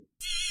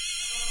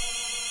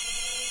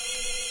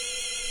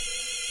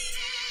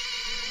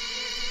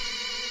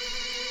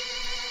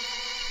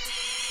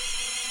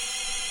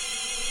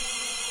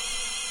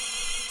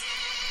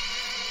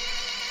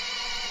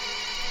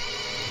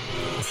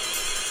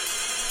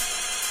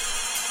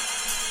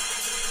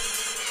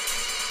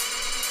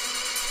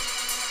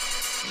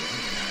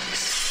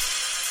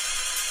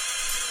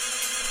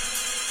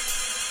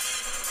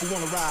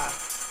wanna ride?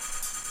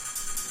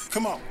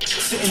 Come on.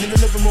 Sitting in the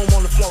living room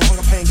on the floor,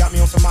 hunger pain got me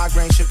on some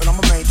migraine shit, but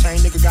I'ma maintain.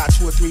 Nigga got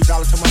 $2 or $3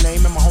 to my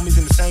name, and my homies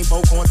in the same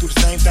boat, going through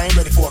the same thing,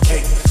 ready for a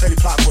cake. Steady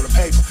plot for the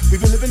paper.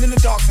 We've been living in the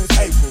dark since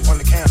April, on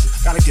the campus.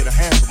 Gotta get a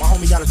handle. My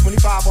homie got a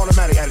 25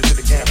 automatic added to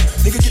the camera.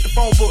 Nigga, get the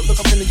phone book,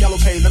 look up in the yellow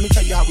page. Let me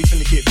tell you how we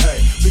finna get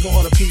paid. We gon'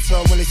 order pizza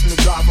when they send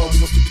the driver.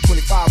 We gon' stick the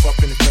 25 up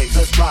in the face.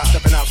 Let's ride,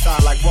 stepping outside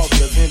like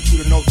warriors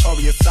into the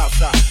notorious south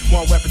side.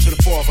 One weapon to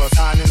the four of us,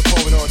 hiding in the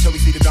corridor until we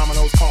see the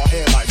dominoes call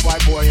headlights.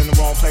 White boy in the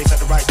wrong place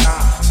at the right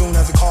time. Soon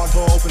as the car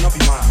door open up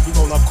your mind, we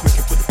roll up quick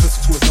and put the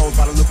pistol to his nose.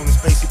 By the look on his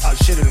face, he probably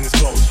shitted in his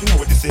clothes. You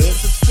know what this is?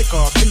 It's a stick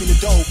up. Give me the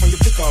dough from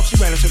your pickup. She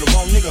ran into the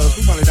wrong niggas.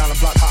 We running down the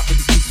block hot with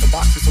these pieces of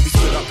boxes, so we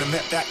split up and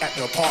met that at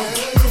the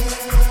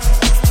apartment.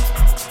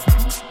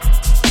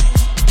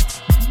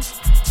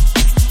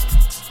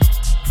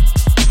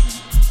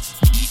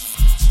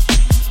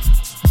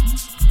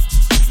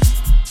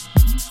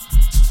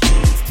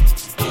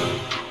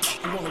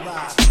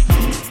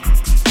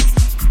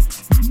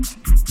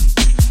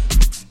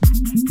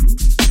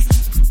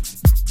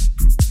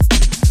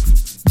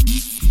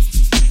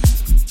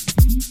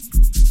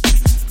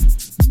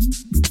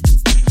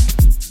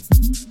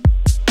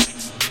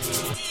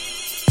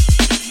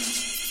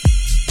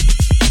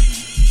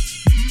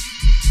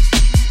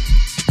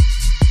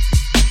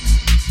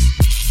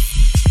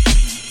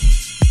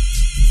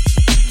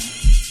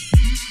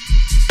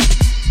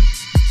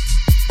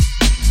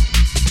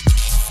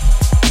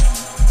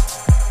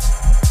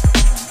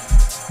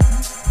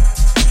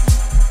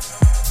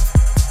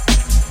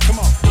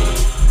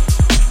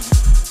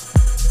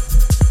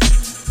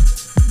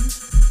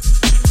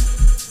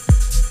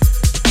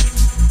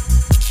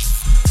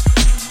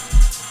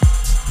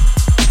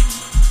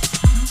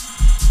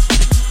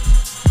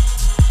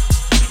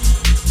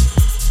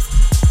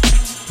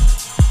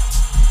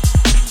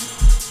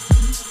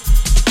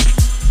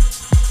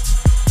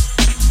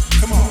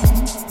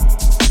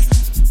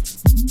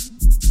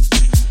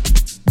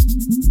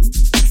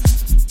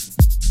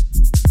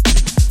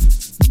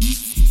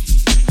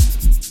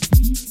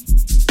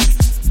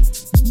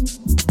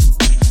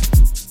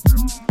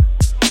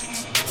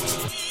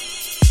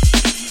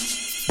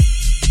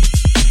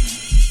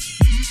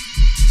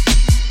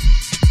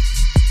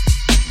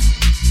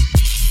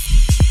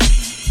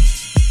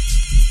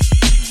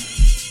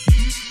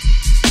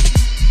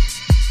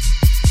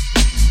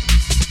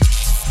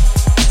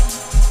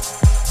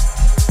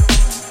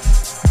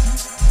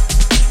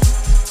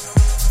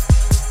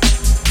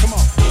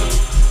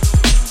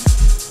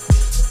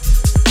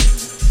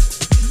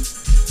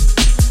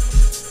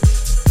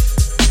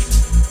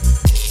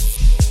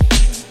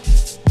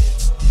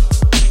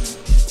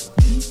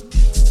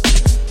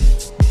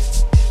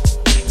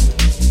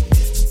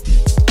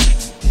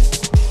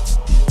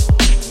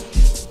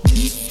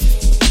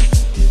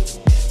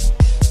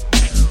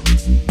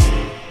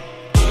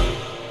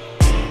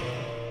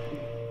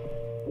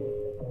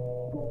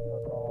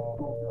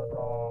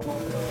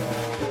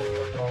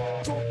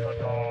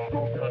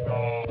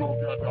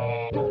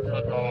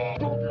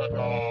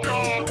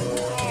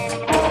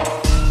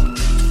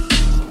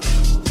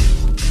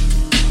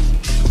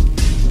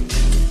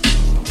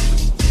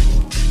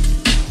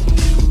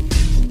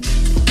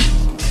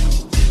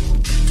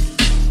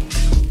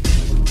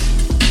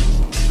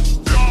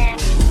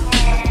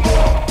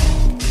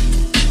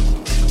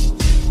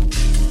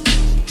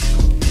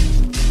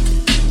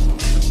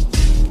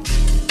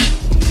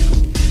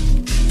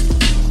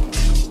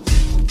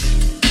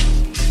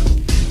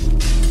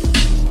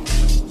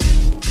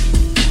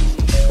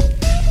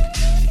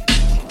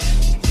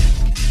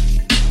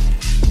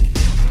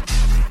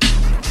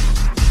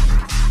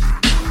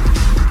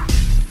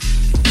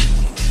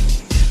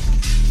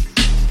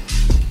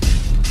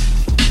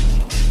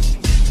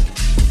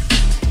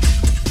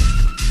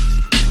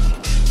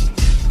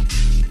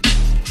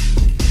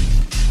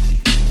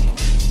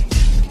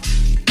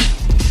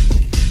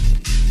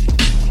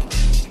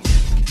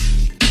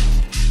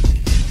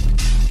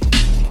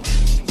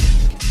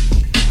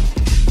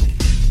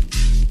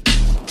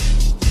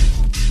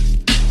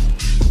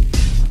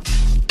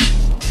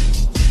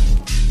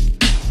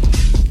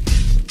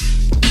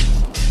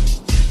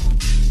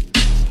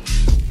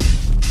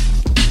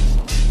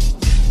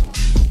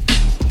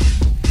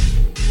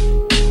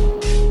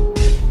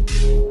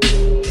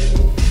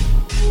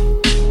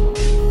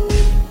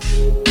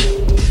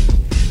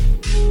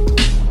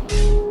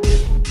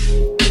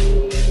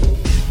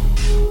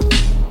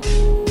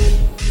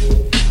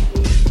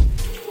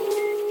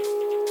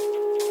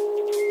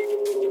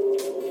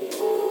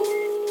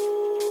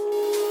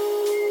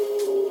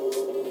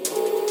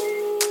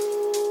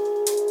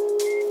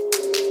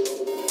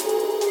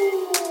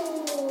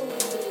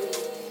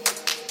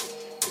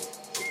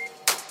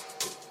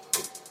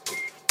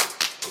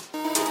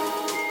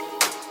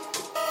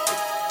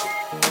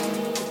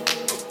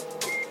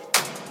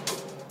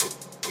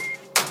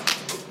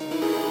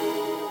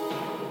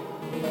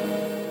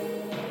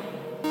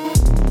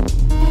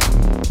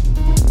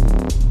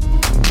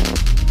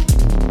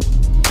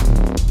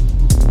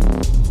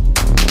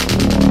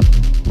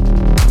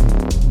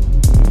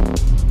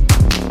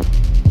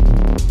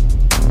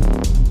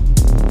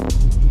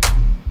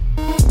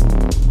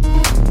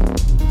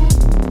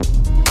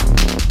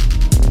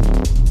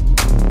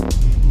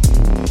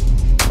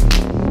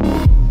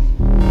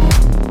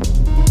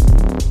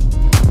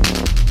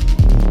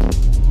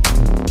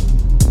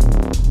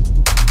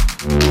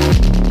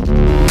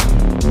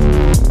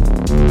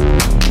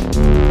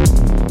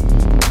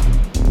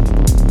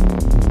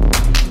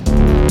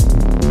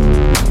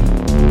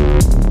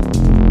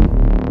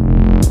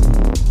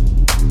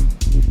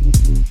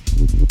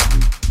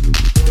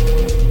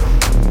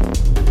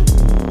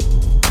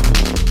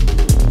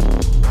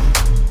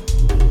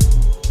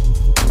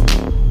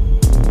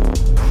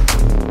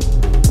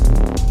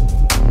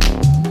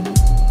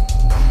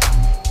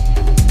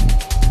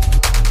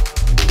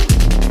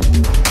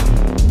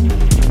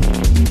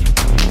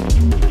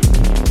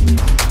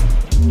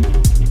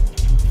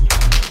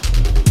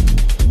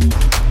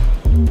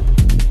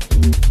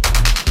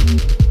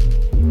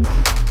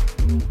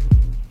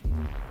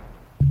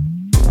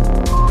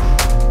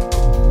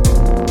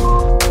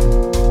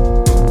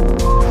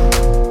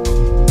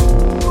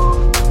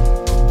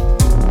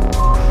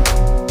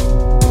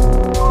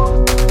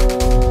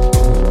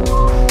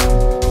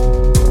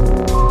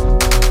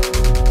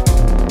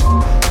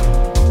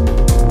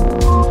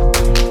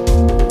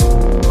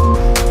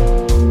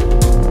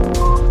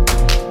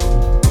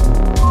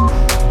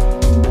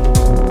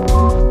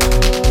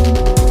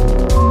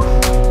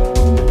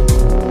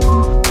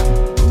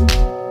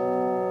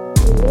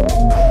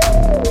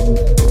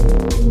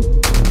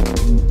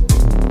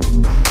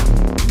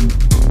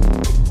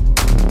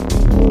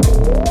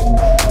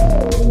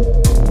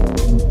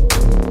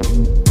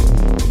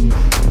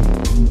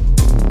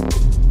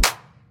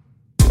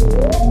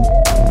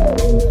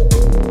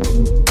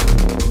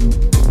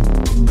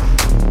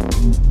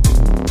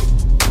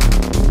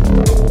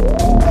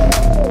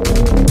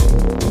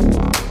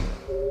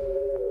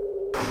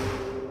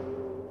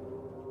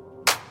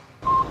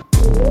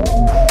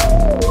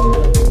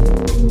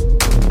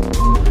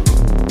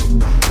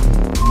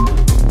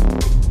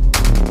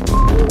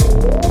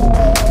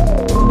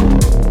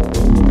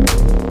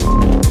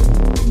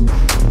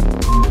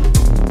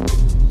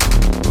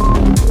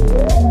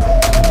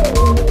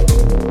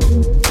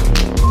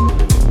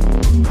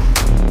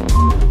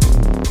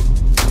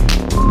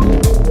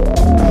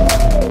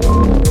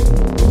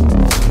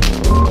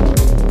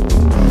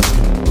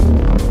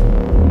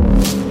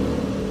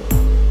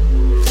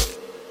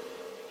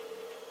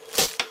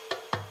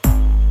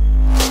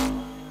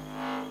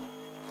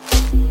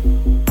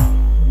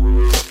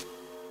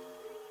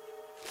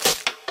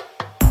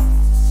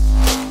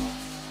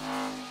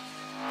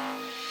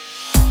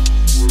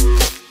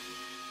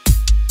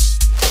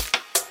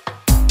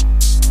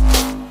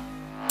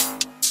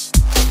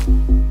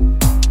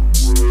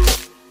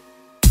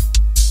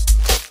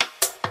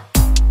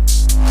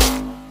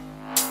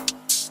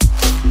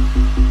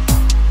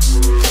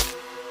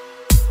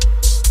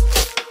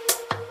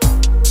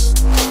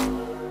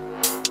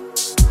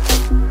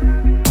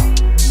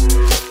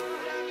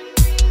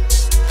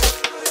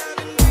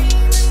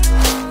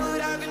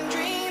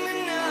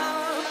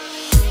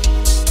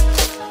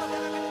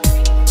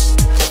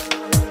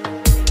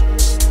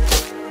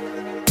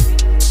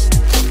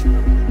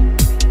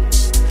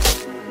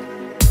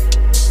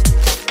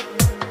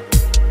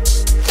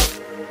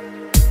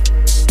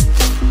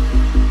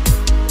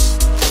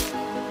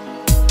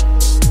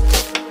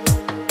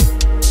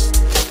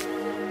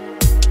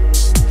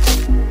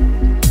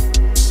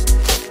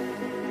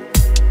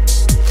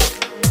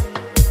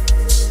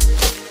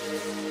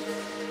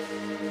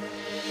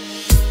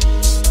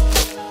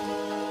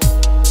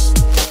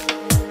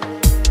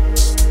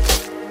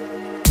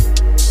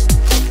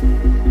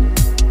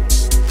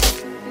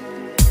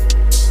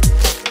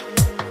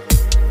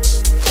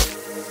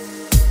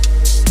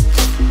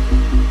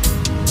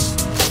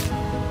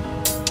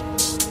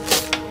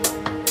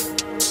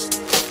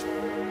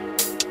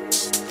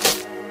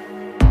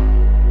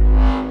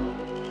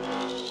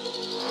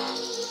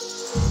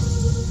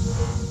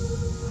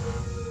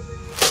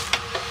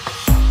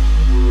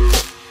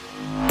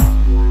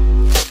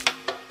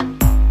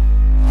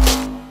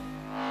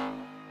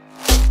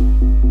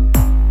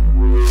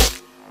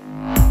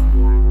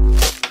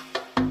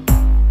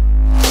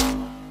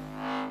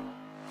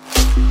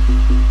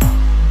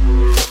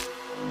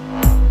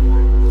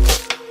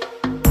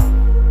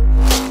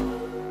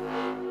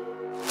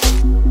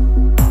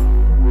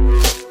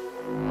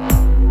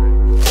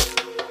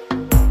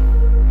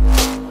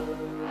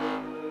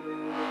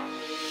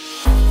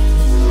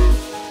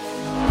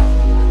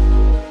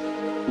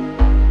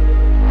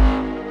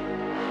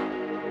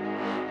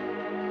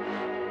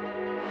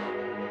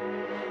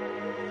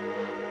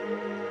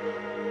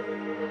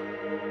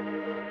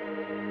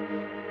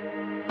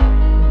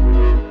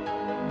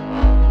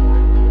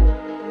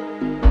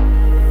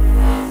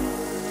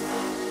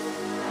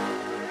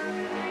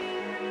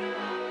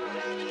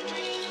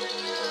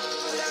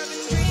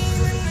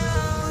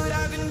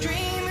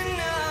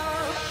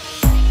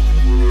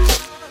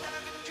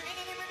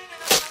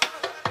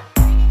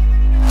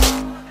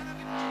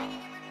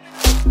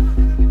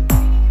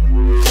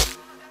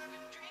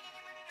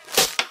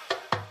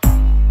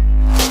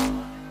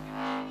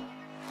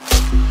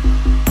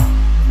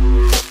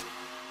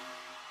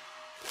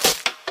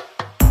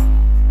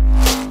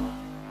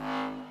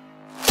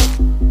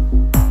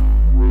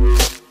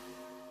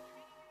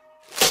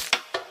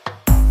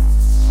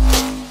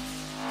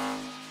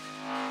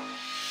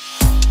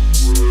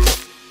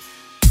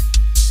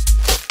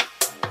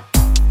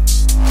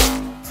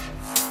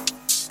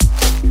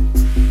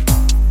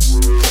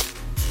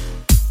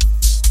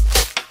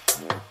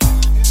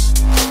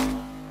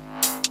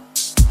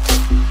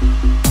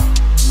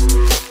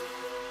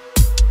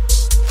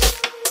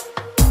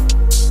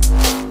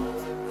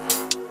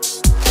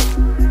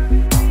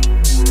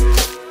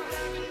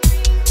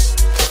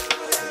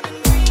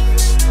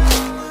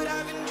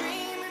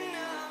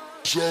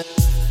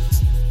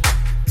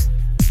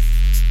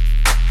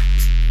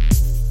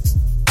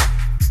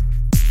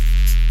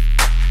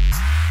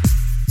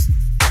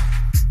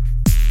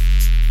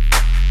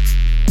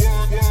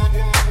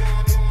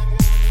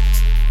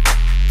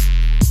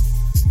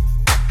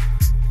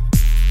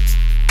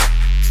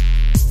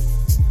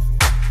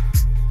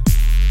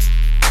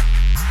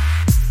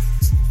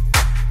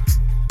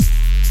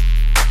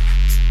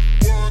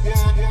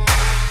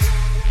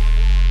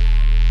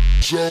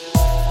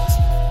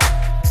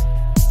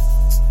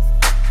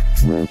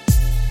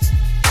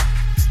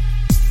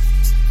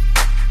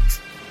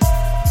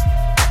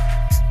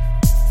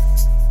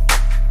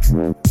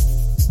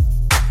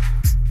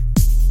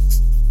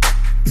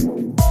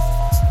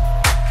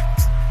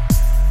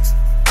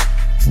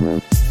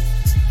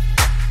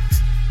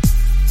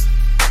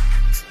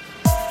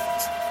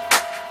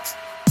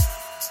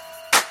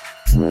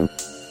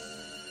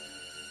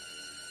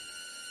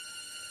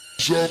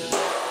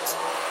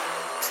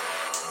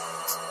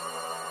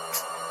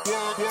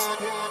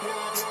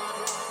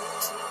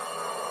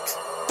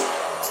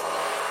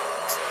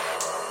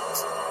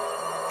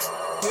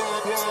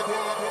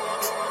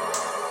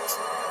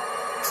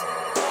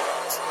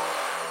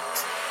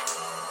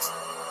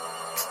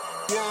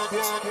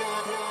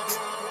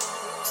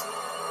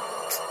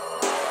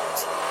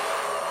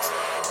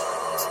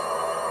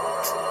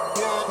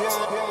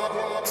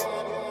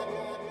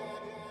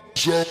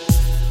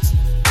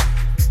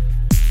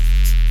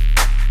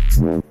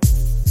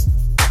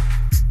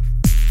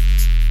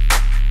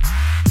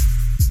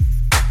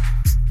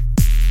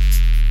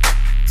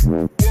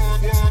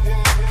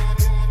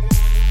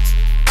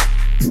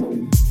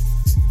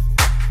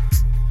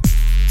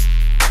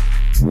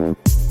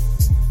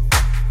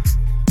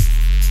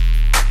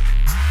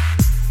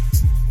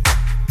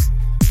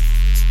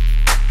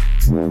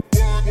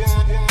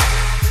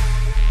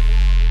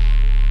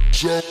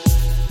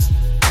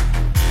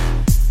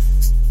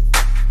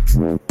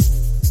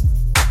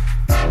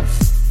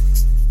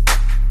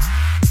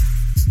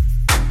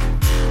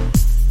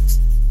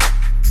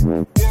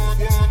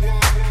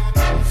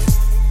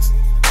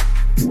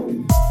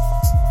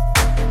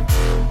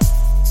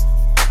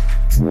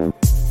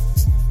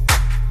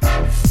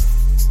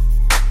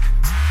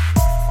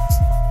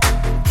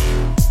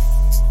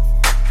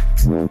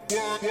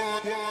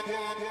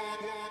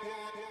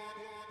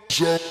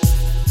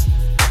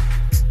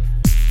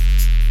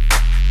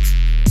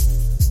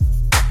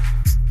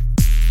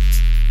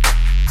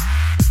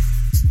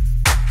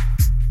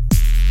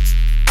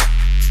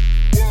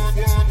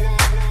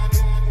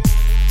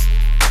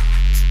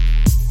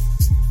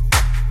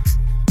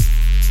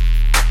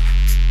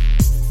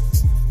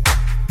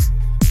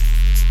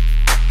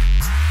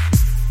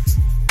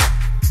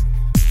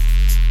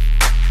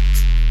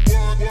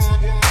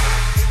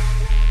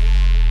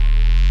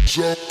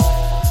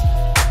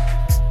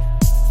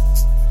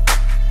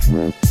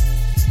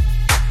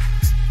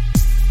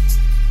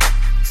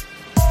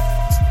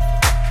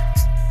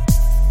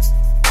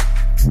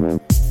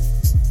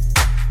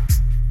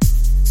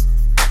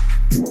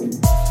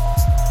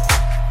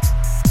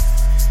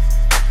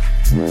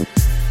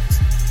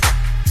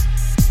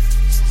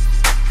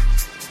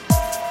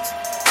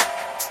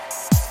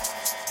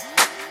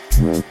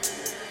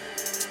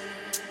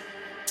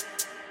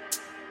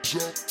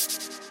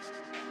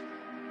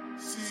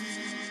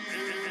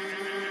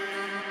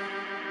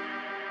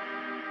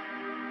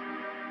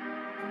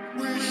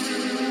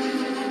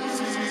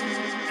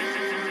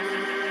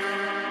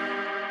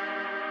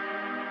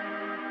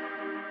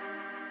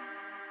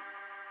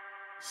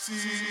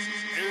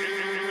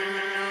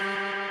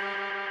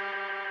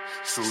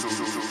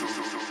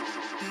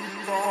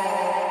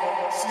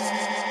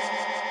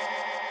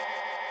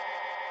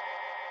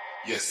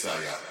 Yes, I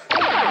am.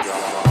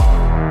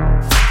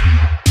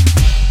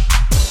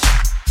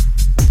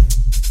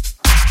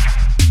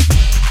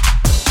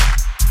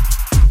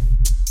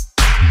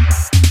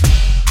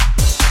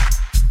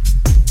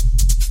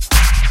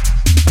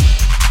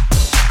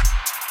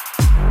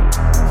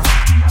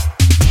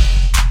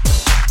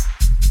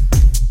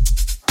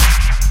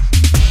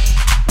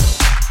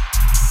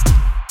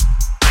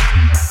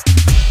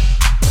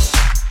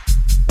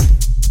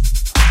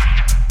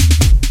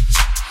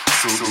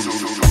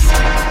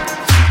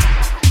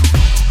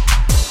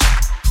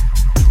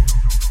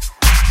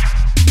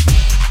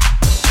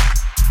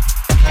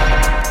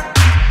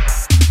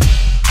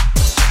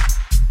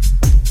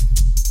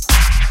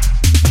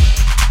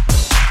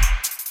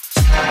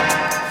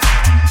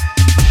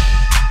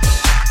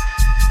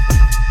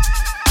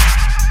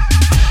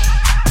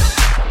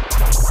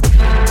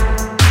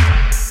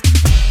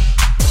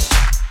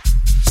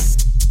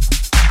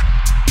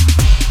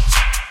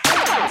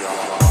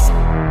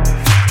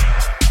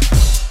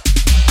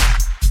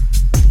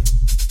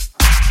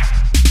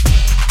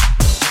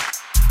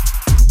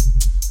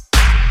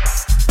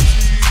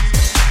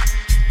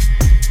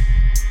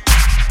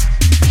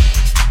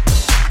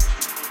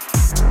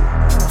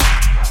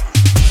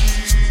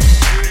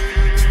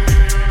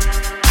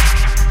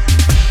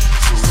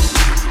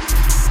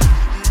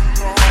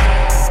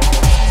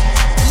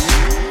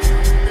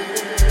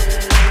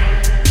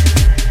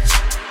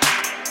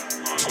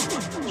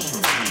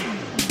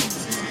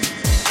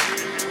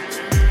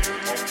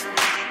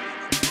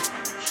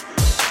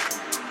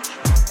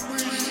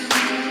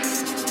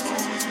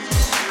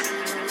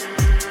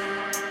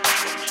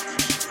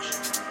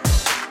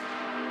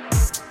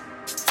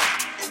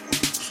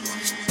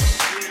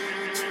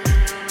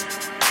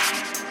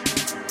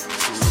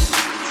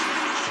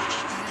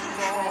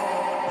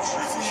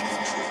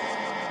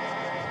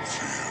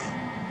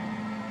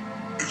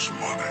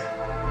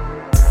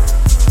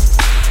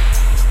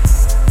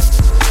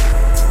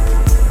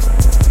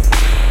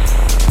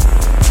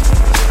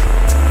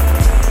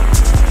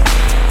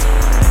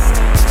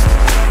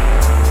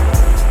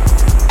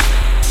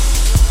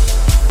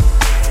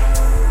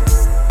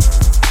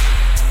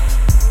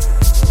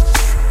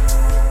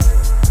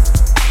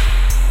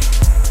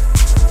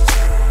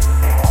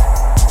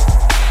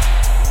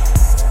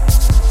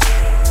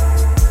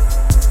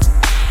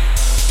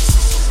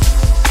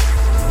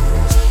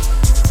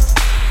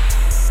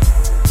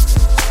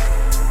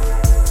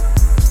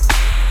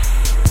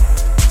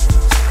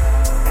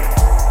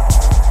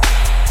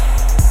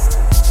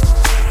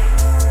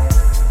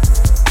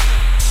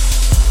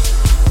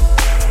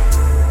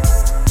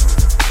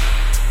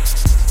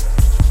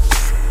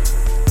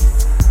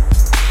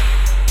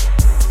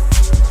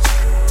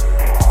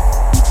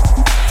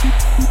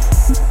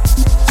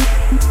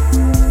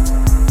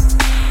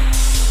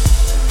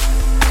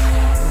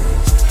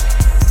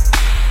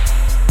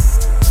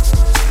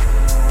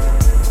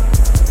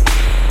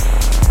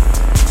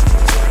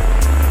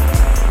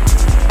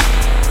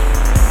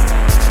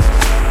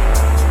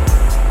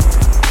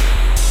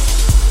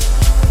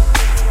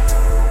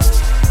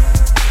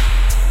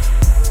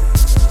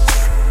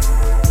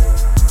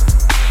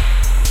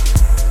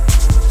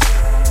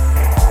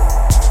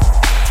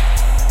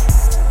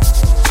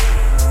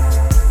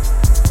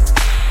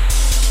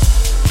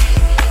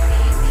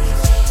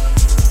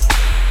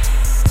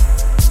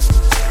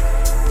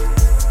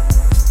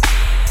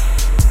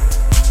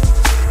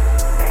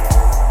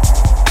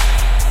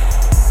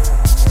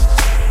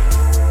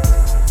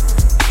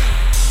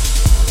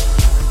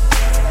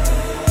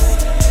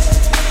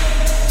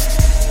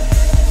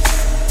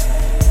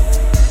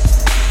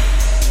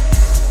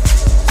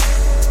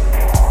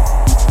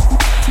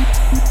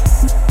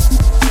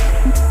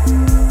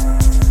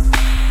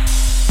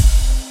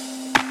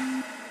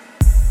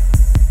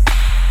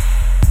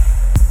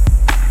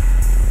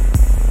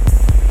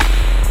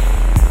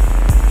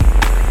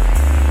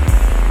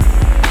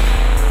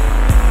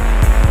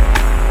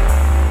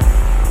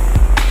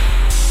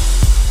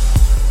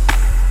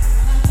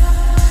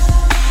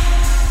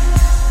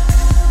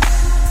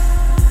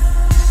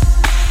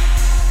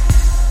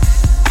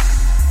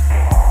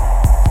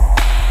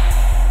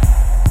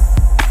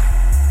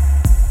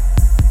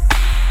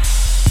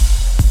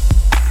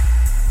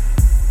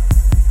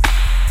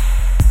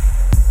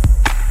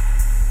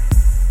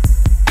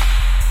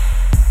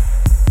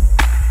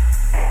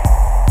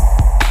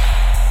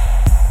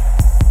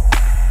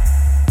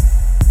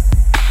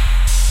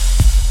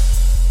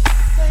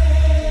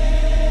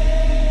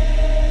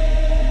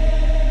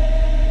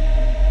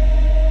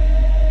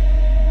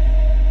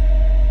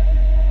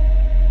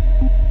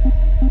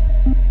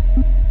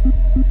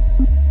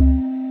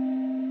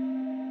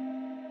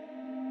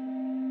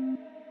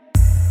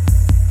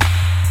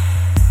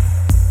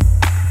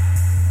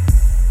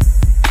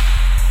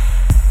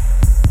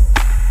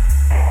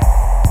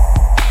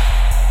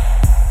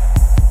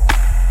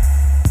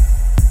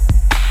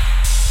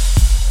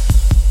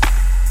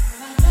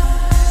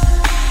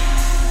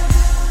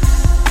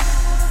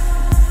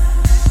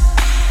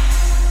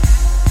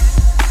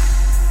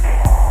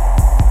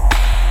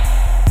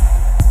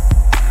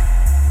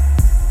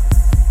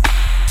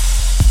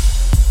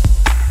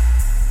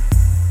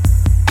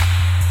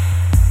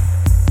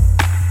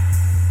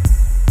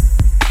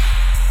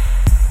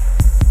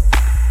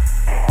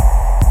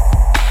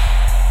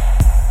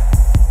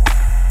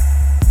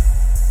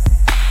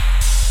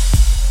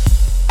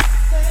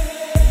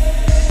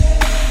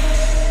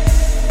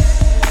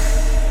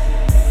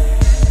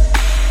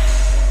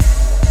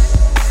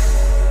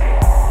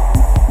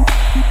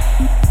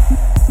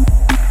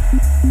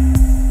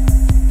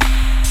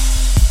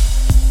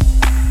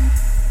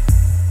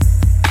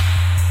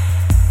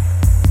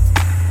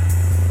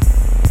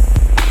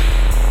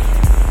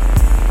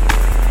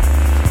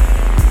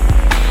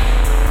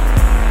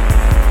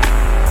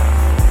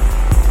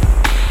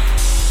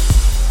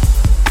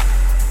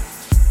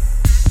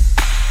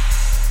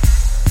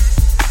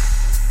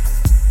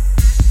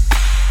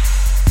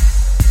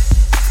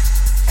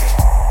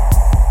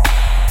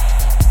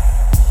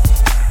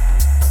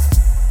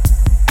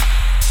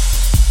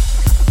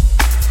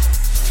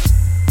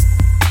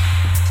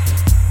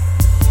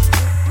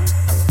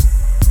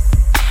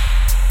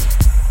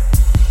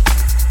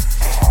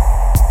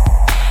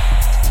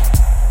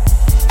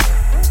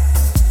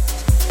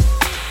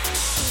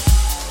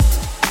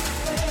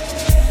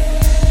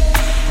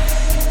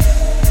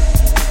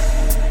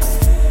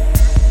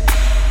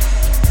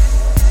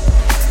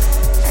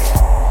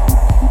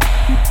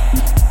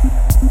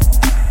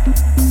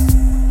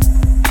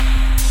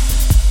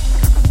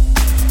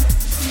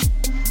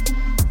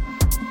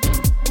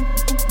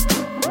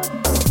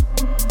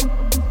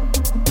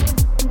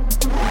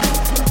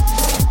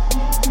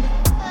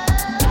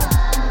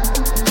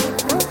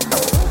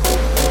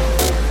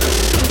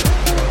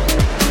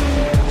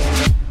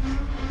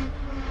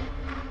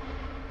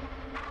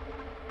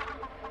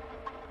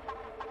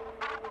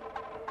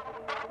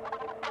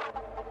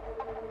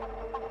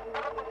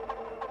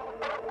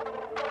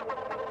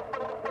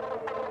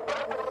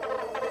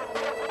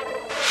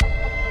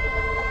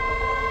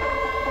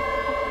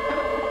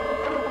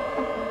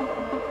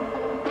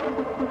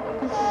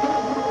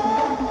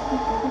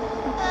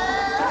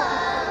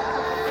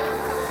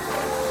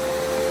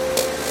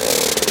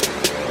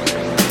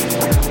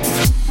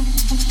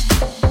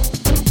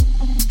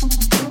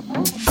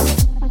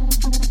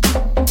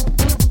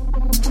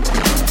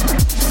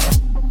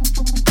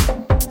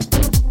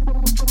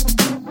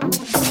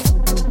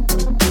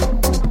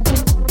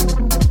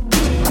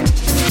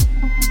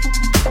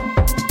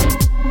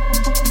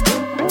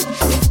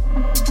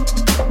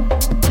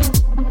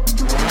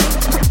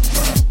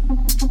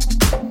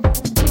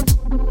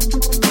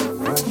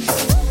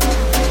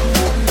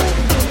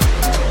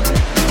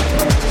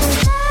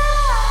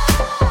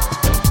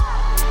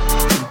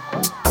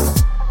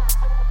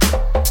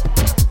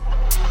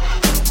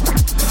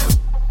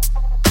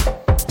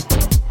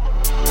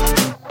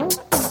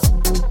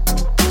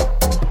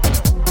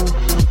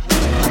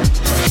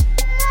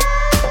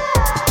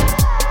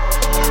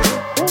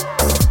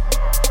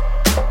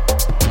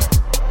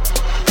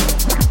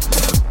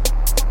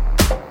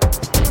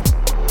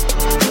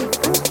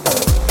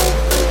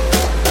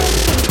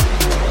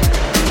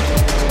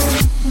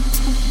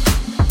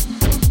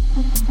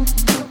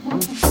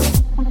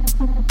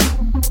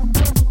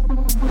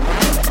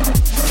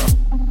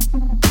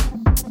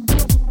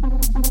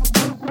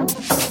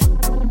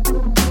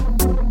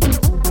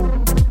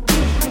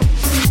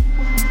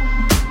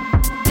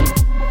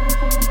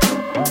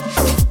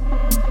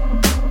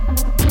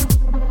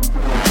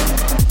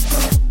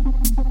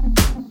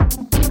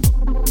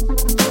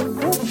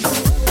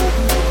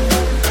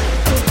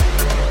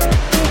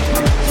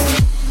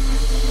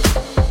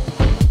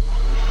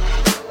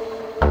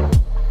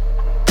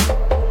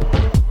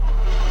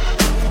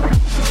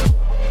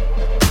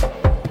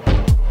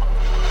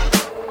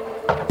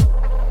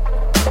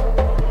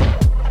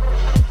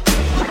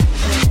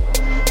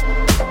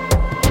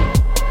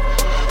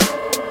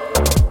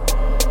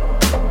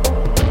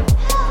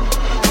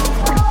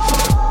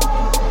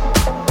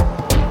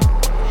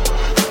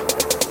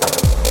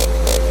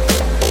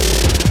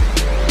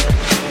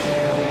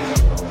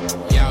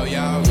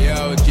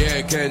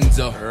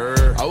 up.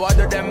 I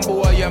water them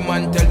boy, yeah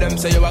man, tell them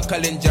say you are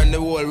calling John the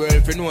whole world.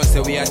 If you know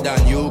say we are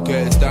done, you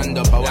can stand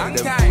up. I want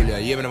them cool, yeah.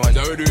 Yeah, man,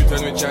 so we do it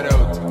when we chat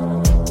out.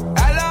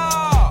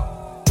 Hello!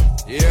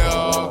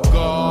 Yeah,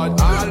 God,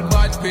 all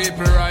bad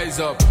people rise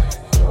up.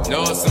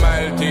 No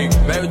smile thing.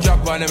 Better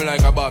drop on them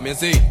like a bomb, you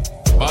see?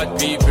 Bad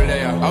people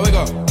there. How we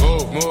go?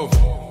 Move.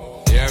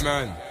 Yeah,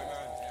 man.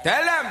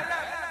 Tell them.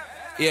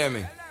 Yeah,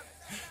 me.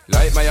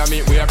 Like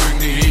Miami, we are bring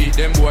the heat.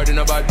 Them boy do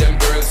not bad, them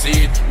girls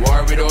see it.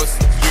 War with us,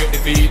 straight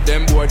defeat.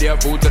 Them boy they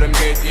have food to them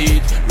get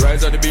eat.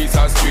 Rise of the beats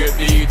are straight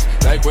beat.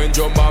 Like when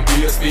jump and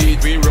be a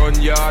speed. We run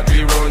yard,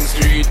 we run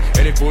street.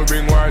 Any fool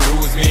bring war,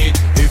 lose meat.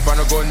 If I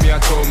no gun, me a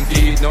thumb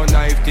teeth. No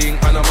knife thing,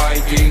 I no my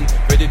thing.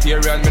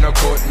 Vegetarian, me no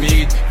cut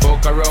meat.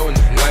 Fuck around,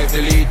 life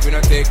delete. We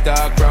no take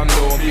talk from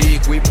no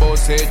peak. We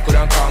both head, could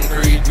and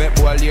concrete. Make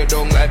boy lay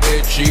down like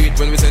bed sheet.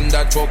 When we send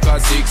that fucker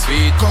 6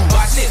 feet.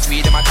 Watch this, we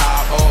them a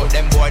top out.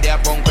 Them boy they a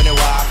punk when they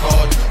walk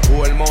out.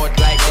 Whole mouth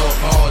like dope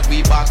mouth.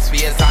 We box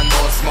face and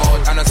bust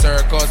mouth. And a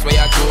circus where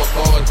you joke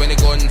out. When the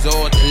guns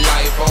out,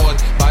 life out.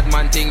 Bad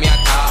man thing me a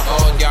top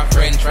out. Your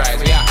french fries,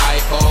 we a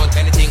hype out.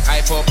 Anything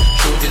hype up,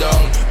 shoot it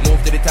down.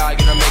 Move to the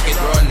target and make it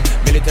run.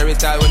 Military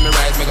style when me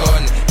rise me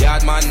gun.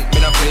 Yard man, me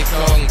no flick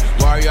tongue.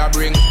 Warrior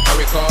bring,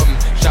 hurry come.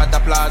 Shot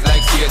applause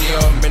like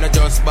stadium. Me no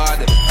just bad,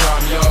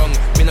 from young.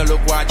 Me no look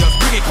what, just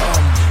bring it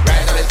come.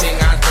 Rise of the thing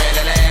and spray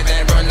the lead.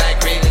 Then run like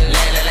green,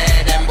 le.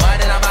 Them boy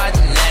they not bad,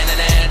 ne.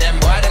 Them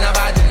boy they not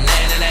bad,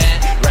 ne.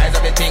 Rise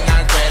of the thing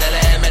and spray the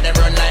lead. Make them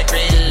run like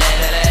green, le.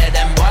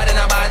 Them boy they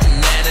not bad,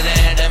 ne.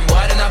 Them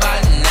boy they not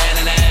bad,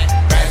 ne.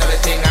 Rise of the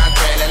thing and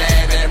spray the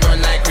lead. Make them run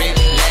like green,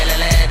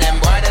 le. Them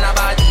boy they not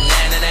bad,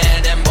 ne.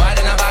 Them boy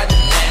they not bad,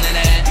 ne.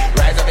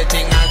 Rise of the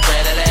thing and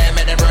spray the lead.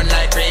 Make them run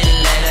like green,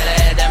 le.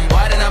 Them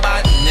boy they not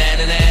bad, ne.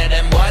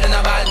 Them boy they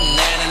not bad,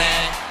 ne.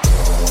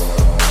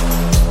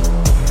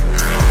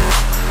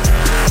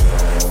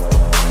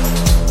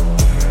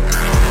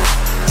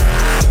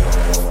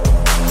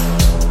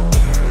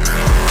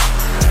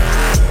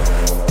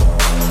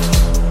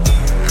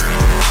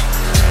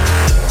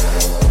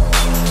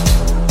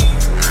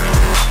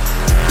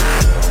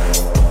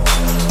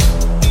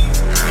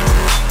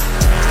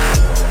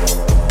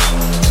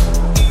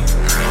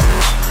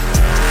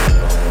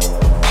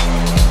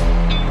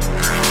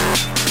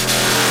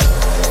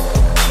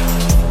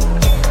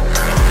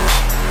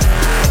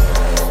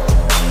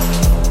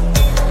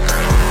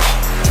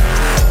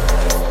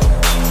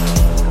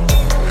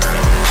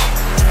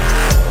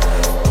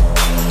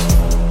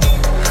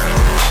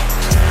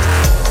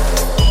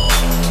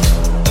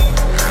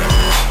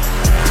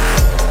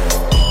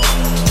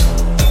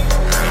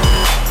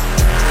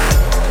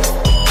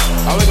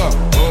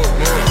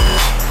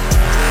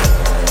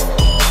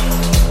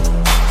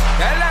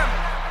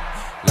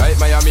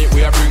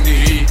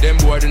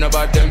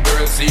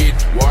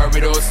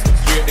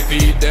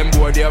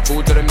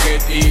 Food to them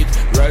get eat.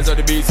 Rise of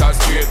the beats are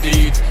straight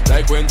eat.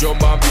 Like when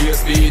jump and be a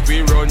speed.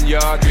 We run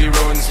yard, we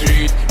run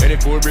street. Any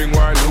fool bring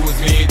war, lose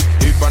meat.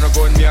 If I no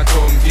gun, me a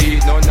thumb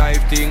teeth. No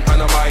knife thing, I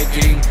no my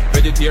thing.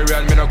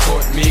 Vegetarian, me no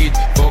cut meat.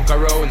 Fuck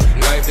around,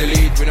 life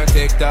delete. We no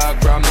take talk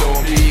from no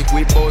peak.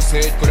 We both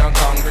head, could and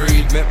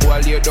concrete. Make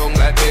boy lay down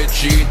like bed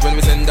sheet. When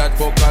we send that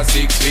fucker 6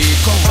 feet.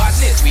 Come back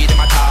this, we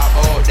them a top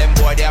out. Them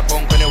boy they a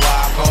punk when they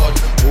walk out.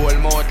 Whole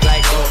mouth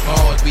like dope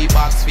mouth. We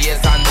box face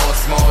and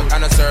bust mouth.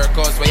 And a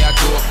circus where you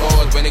joke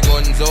out. When the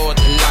guns out,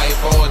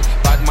 life out.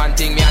 Bad man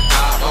thing me a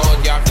top out.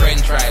 Your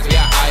french fries, we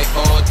a hype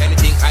out.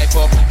 Anything hype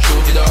up,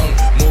 shoot it down.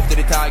 Move to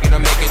the target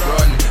and make it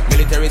run.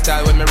 Military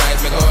style when me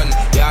rise me gun.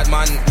 Yard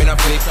man, me no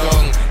flick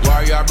tongue.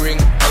 Warrior bring,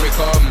 hurry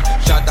come.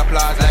 Shot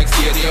applause like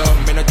stadium.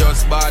 Me no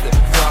just bad,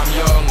 from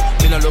young.